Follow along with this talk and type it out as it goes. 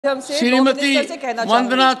Shrimati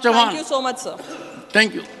Vandana Chauhan. Thank you so much, sir.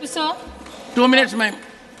 Thank you. Sir. 2 minutes, ma'am.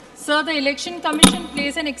 Sir, the Election Commission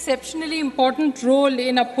plays an exceptionally important role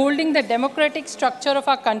in upholding the democratic structure of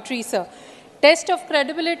our country, sir. Test of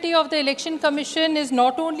credibility of the Election Commission is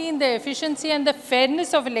not only in the efficiency and the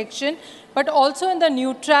fairness of election, but also in the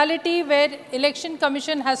neutrality where Election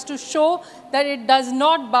Commission has to show that it does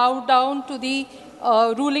not bow down to the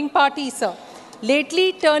ruling party, sir.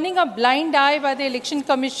 Lately, turning a blind eye by the Election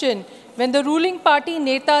Commission when the ruling party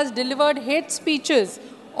netas delivered hate speeches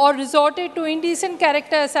or resorted to indecent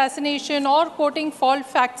character assassination or quoting false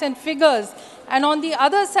facts and figures. And on the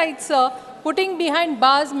other side, sir, putting behind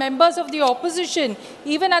bars members of the opposition,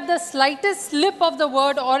 even at the slightest slip of the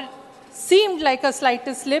word or seemed like a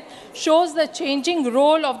slightest slip, shows the changing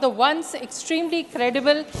role of the once extremely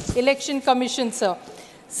credible Election Commission, sir.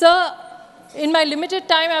 Sir, in my limited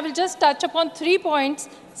time, I will just touch upon 3 points.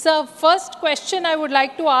 Sir, first question I would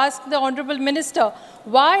like to ask the Honorable Minister,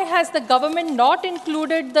 why has the government not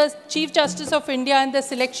included the Chief Justice of India in the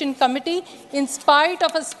selection committee in spite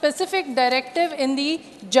of a specific directive in the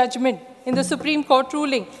judgment, in the Supreme Court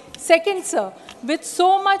ruling? Second, sir, with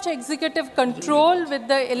so much executive control with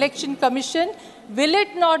the Election Commission, will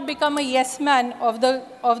it not become a yes man of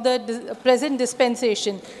the present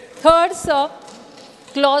dispensation? Third, sir,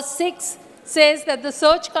 Clause 6 says that the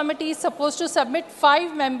search committee is supposed to submit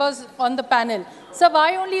 5 members on the panel. So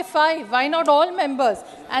why only 5? Why not all members?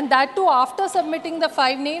 And that too, after submitting the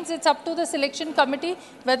 5 names, it's up to the selection committee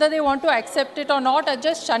whether they want to accept it or not or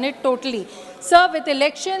just shun it totally. Sir, with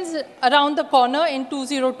elections around the corner in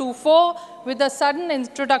 2024, with the sudden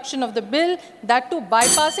introduction of the bill, that too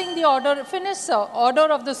bypassing the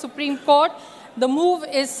order of the Supreme Court, the move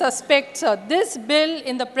is suspect, sir. This bill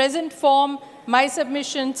in the present form, my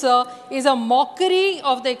submission, sir, is a mockery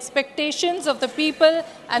of the expectations of the people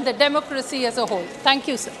and the democracy as a whole. Thank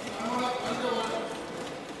you, sir.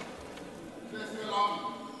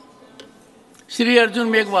 Shri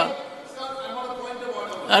Arjun Meghwal.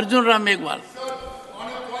 Arjun Ram Meghwal.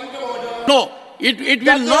 No, it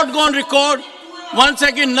will not go on record. Once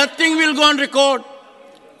again, nothing will go on record.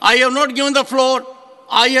 I have not given the floor.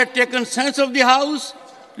 I had taken sense of the House.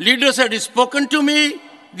 Leaders had spoken to me.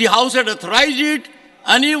 The House had authorized it.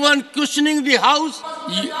 Anyone questioning the House,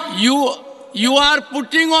 you are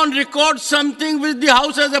putting on record something which the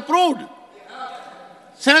House has approved.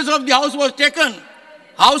 Sense of the House was taken.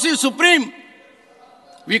 House is supreme.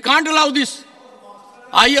 We can't allow this.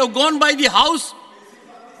 I have gone by the House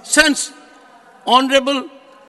sense. Honorable